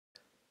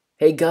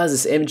Hey guys,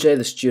 it's MJ,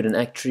 the student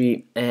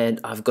actuary, and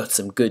I've got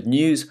some good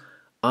news.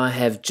 I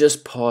have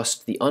just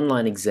passed the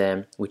online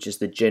exam, which is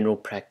the general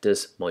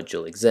practice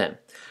module exam.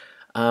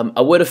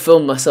 I would have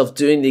filmed myself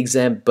doing the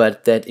exam,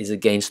 but that is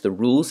against the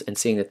rules, and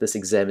seeing that this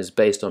exam is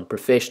based on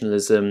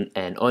professionalism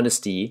and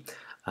honesty,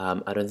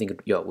 I don't think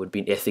it would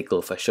be ethical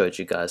if I showed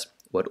you guys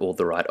what all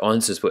the right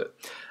answers were.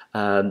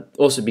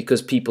 Also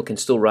because people can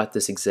still write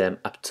this exam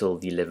up till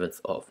the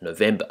 11th of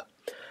November.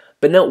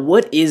 But now,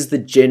 what is the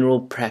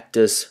general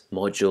practice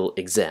module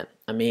exam?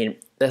 I mean,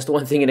 that's the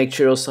one thing in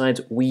actuarial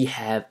science, we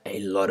have a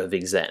lot of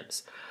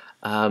exams.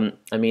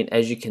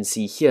 As you can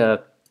see here,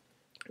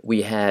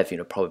 we have,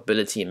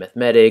 probability and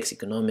mathematics,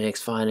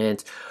 economics,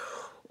 finance,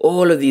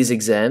 all of these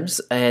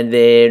exams. And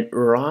then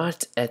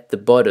right at the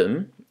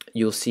bottom,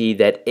 you'll see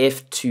that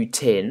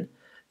F210,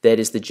 that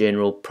is the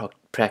general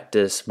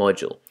practice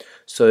module.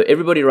 So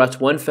everybody writes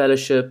one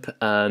fellowship,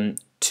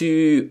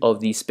 two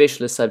of the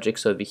specialist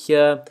subjects over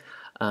here.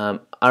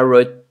 I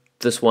wrote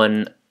this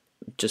one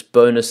just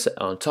bonus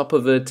on top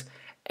of it,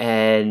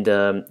 and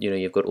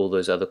you've got all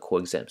those other core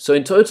exams. So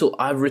in total,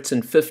 I've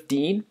written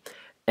 15,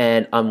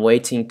 and I'm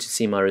waiting to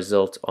see my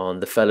result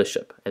on the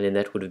fellowship, and then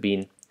that would have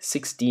been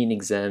 16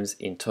 exams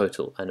in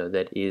total. I know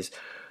that is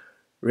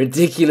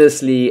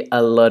ridiculously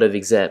a lot of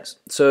exams.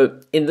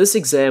 So in this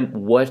exam,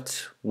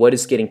 what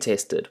is getting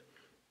tested?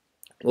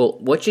 Well,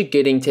 what you're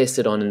getting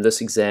tested on in this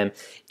exam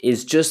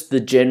is just the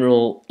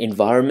general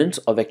environment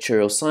of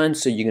actuarial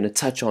science. So you're going to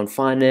touch on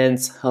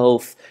finance,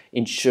 health,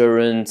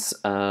 insurance,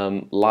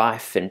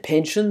 life, and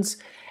pensions.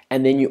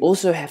 And then you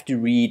also have to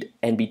read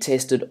and be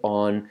tested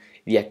on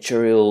the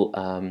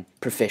actuarial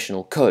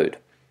professional code,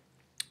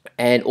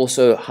 and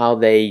also how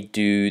they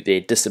do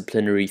their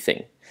disciplinary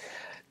thing.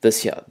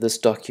 This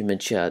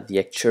document here, the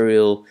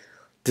actuarial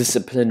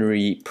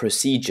disciplinary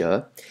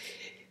procedure,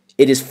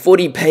 it is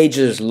 40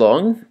 pages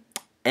long.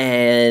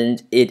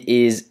 And it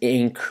is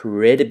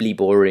incredibly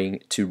boring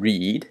to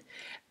read,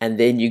 and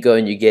then you go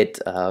and you get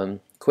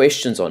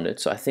questions on it.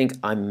 So I think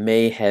I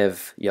may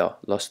have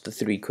lost the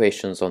 3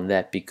 questions on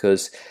that,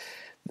 because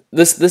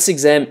this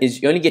exam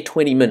is, you only get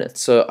 20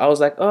 minutes. So I was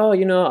like, oh,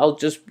 I'll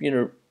just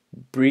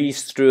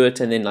breeze through it,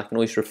 and then I can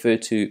always refer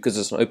to, because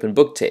it's an open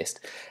book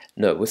test.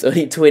 No, with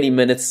only 20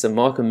 minutes, a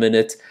mark a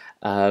minute,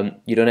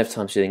 you don't have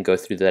time to then go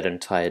through that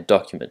entire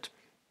document.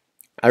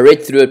 I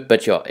read through it,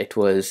 but it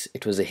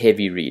was a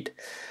heavy read.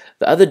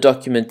 The other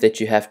document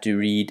that you have to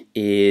read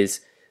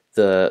is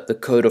the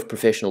Code of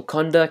Professional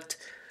Conduct.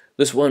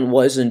 This one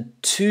wasn't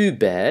too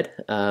bad,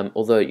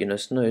 although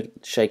it's no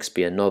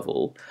Shakespeare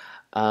novel.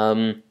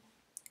 Then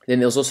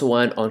there's also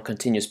one on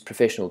continuous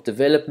professional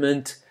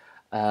development.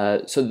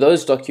 So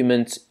those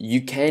documents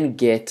you can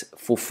get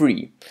for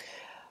free.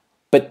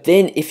 But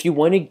then if you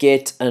want to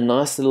get a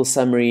nice little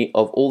summary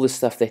of all the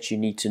stuff that you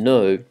need to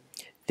know,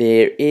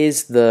 there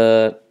is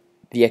the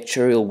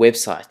actuarial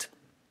website,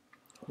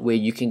 where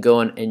you can go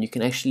on and you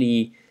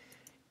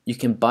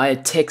can buy a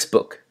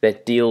textbook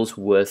that deals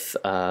with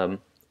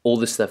all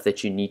the stuff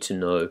that you need to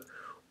know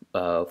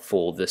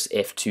for this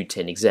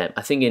F210 exam.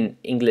 I think in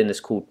England it's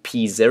called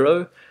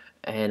P0,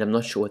 and I'm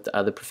not sure what the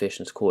other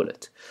professions call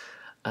it.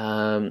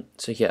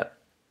 So here,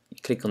 you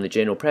click on the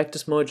general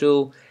practice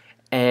module,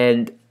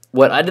 and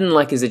what I didn't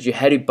like is that you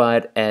had to buy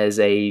it as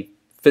a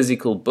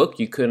physical book.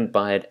 You couldn't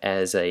buy it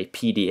as a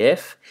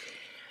PDF.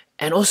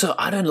 And also,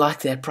 I don't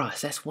like that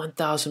price. That's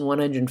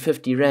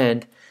 1,150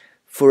 Rand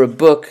for a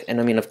book. And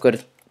I've got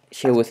it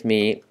here with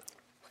me.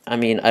 I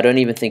don't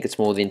even think it's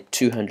more than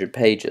 200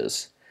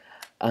 pages.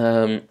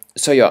 So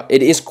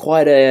it is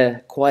quite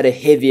a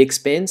heavy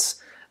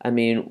expense.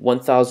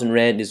 1,000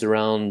 Rand is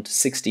around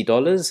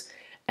 $60.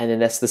 And then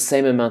that's the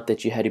same amount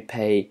that you had to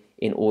pay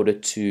in order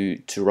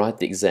to write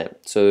the exam.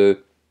 So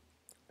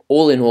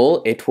all in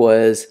all, it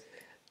was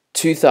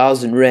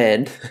 2,000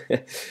 Rand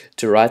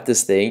to write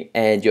this thing,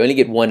 and you only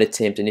get one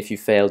attempt, and if you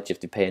failed, you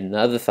have to pay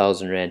another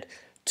 1,000 Rand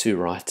to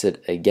write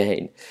it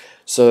again.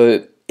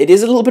 So it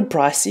is a little bit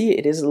pricey,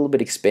 it is a little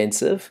bit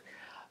expensive,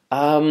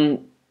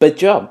 but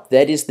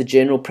that is the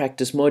general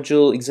practice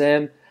module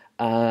exam.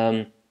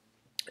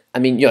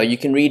 You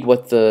can read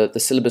what the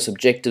syllabus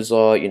objectives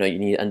are. You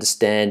need to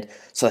understand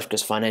South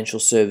Africa's financial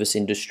service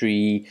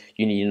industry.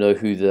 You need to know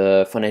who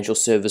the Financial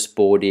Service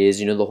Board is,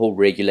 the whole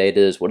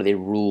regulators, what are their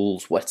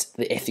rules, what's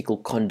the ethical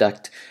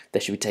conduct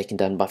that should be taken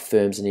down by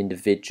firms and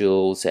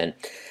individuals, and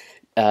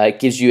it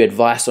gives you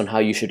advice on how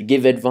you should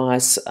give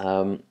advice,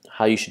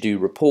 how you should do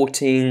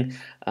reporting,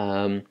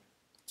 and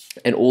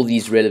all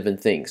these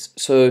relevant things.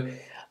 So,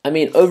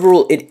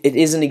 overall, it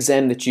is an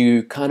exam that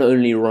you kind of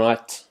only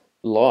write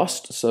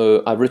last.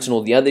 So I've written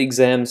all the other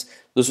exams.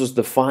 This was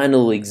the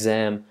final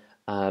exam.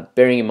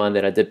 Bearing in mind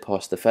that I did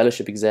pass the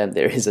fellowship exam,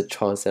 there is a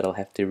chance that I'll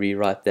have to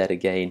rewrite that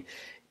again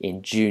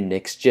in June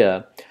next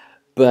year.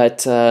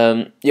 But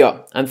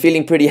I'm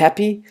feeling pretty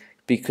happy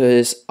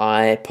because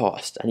I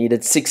passed. I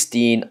needed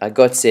 16, I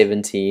got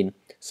 17,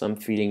 so I'm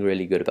feeling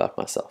really good about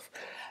myself.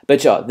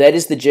 But that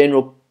is the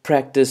general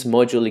practice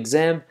module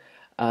exam.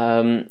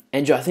 And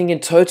I think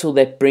in total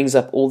that brings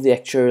up all the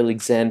actuarial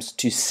exams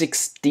to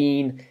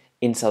 16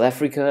 in South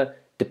Africa,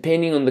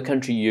 Depending on the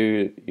country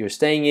you're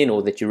staying in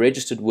or that you're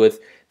registered with,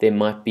 there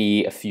might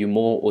be a few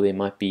more or there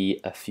might be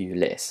a few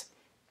less.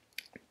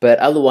 But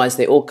otherwise,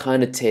 they all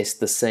kind of test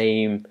the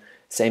same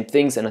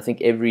things, and I think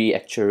every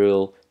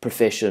actuarial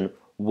profession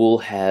will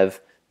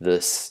have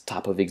this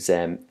type of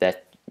exam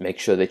that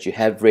makes sure that you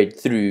have read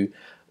through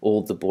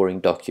all the boring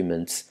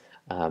documents,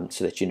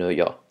 so that you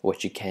know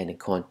what you can and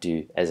can't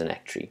do as an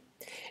actuary.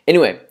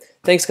 Anyway,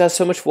 thanks guys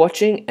so much for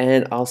watching,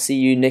 and I'll see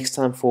you next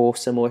time for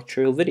some more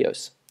actuarial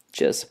videos.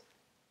 Cheers.